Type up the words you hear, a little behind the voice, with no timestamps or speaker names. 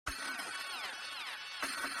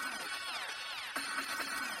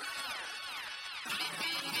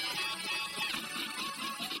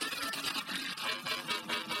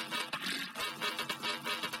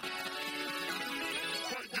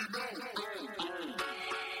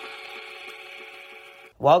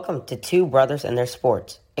Welcome to Two Brothers and Their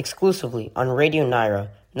Sports, exclusively on Radio Naira,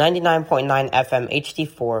 99.9 FM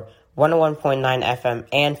HD4, 101.9 FM,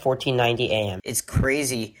 and 1490 AM. It's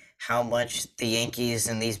crazy how much the Yankees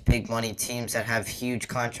and these big money teams that have huge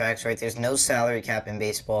contracts, right? There's no salary cap in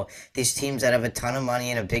baseball. These teams that have a ton of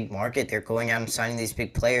money in a big market, they're going out and signing these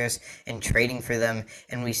big players and trading for them.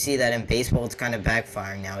 And we see that in baseball, it's kind of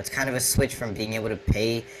backfiring now. It's kind of a switch from being able to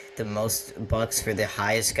pay the most bucks for the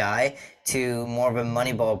highest guy to more of a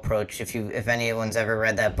Moneyball approach. If anyone's ever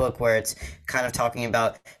read that book, where it's kind of talking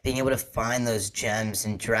about being able to find those gems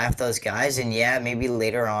and draft those guys, and yeah, maybe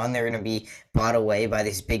later on they're going to be bought away by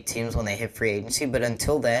these big teams when they hit free agency, but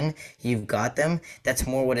until then you've got them. That's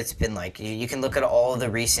more what it's been like. You can look at all of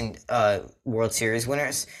the recent World Series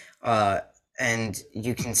winners, and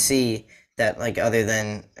you can see that, like, other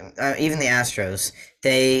than even the Astros,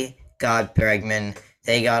 they got Bregman,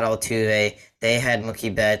 they got Altuve, they had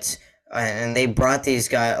Mookie Betts, and they brought these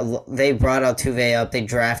guys. They brought Altuve up. They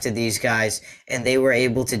drafted these guys, and they were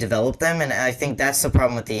able to develop them. And I think that's the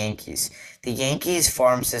problem with the Yankees. The Yankees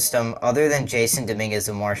farm system, other than Jason Dominguez,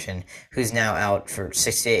 the Martian, who's now out for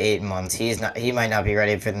 6 to 8 months, he might not be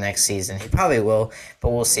ready for the next season. He probably will, but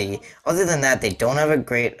we'll see. Other than that, they don't have a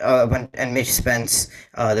great and Mitch Spence,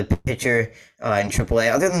 the pitcher in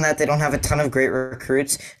AAA. Other than that, they don't have a ton of great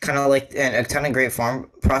recruits, kind of like, and a ton of great farm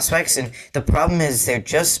prospects. And the problem is they're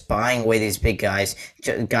just buying away these big guys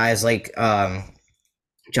like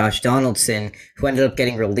Josh Donaldson, who ended up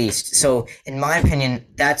getting released. So, in my opinion,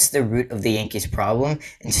 that's the root of the Yankees' problem.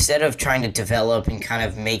 Instead of trying to develop and kind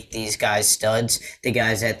of make these guys studs, the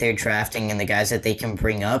guys that they're drafting and the guys that they can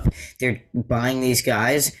bring up, they're buying these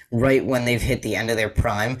guys right when they've hit the end of their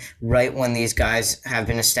prime, right when these guys have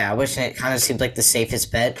been established, and it kind of seems like the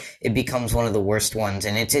safest bet. It becomes one of the worst ones,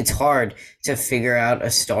 and it's hard to figure out a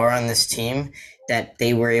star on this team that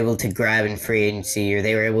they were able to grab in free agency, or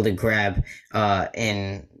they were able to grab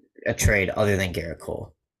in a trade other than Garrett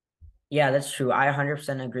Cole. Yeah, that's true. I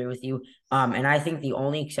 100% agree with you. And I think the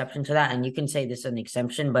only exception to that, and you can say this is an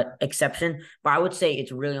exception, but I would say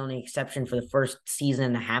it's really only exception for the first season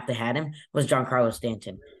and a half they had him, was Giancarlo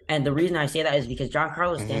Stanton. And the reason I say that is because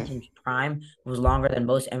Giancarlo Stanton's prime was longer than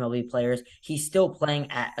most MLB players. He's still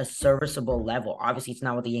playing at a serviceable level. Obviously, it's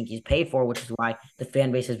not what the Yankees paid for, which is why the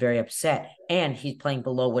fan base is very upset. And he's playing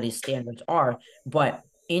below what his standards are. But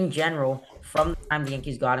in general, from the time the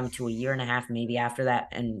Yankees got him to a year and a half, maybe after that,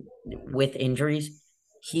 and with injuries,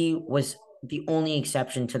 he was the only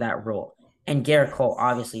exception to that rule. And Garrett Cole,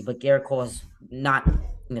 obviously, but Garrett Cole is not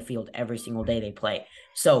in the field every single day they play.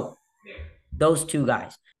 So those two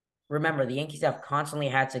guys. Remember, the Yankees have constantly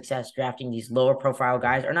had success drafting these lower profile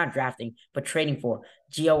guys, or not drafting, but trading for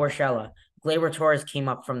Gio Urshela. Gleyber Torres came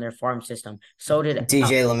up from their farm system. So did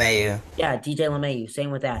DJ LeMahieu. Yeah, DJ LeMahieu. Same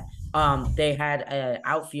with that. They had an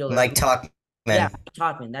outfielder. Mike Tauchman. Yeah,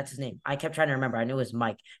 Tauchman. That's his name. I kept trying to remember. I knew it was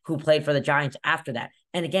Mike, who played for the Giants after that.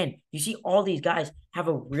 And again, you see all these guys have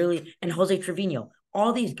and Jose Trevino.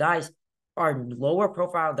 All these guys are lower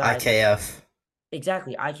profile guys. IKF.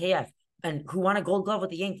 Exactly, IKF. And who won a Gold Glove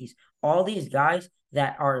with the Yankees. All these guys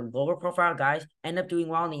that are lower profile guys end up doing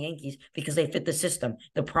well in the Yankees because they fit the system.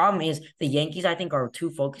 The problem is the Yankees, I think, are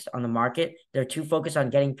too focused on the market. They're too focused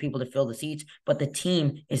on getting people to fill the seats, but the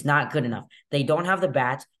team is not good enough. They don't have the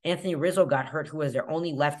bats. Anthony Rizzo got hurt, who was their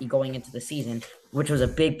only lefty going into the season, which was a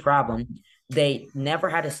big problem. They never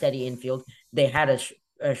had a steady infield. They had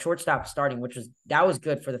a shortstop starting, that was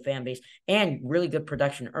good for the fan base and really good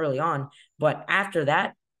production early on. But after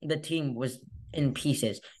that, the team was in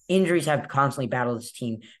pieces. Injuries have constantly battled this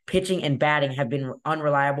team. Pitching and batting have been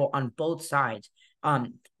unreliable on both sides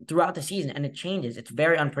throughout the season, and it changes. It's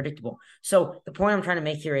very unpredictable. So the point I'm trying to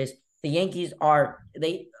make here is the Yankees I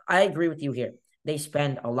agree with you here. They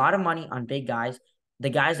spend a lot of money on big guys. The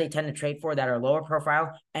guys they tend to trade for that are lower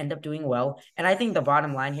profile end up doing well. And I think the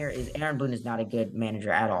bottom line here is Aaron Boone is not a good manager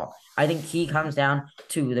at all. I think he comes down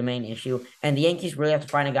to the main issue, and the Yankees really have to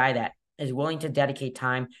find a guy that is willing to dedicate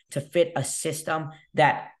time to fit a system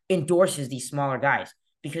that endorses these smaller guys,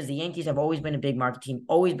 because the Yankees have always been a big market team,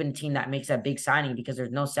 always been a team that makes that big signing because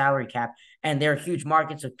there's no salary cap and they're huge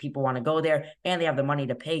markets, so people want to go there and they have the money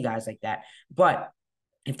to pay guys like that. But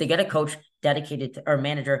if they get a coach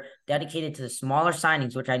manager dedicated to the smaller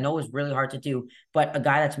signings, which I know is really hard to do, but a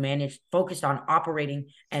guy that's focused on operating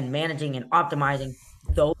and managing and optimizing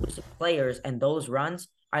those players and those runs,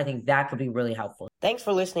 I think that could be really helpful. Thanks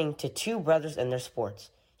for listening to Two Brothers and Their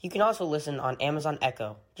Sports. You can also listen on Amazon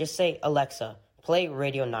Echo. Just say, Alexa, play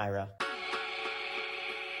Radio Naira.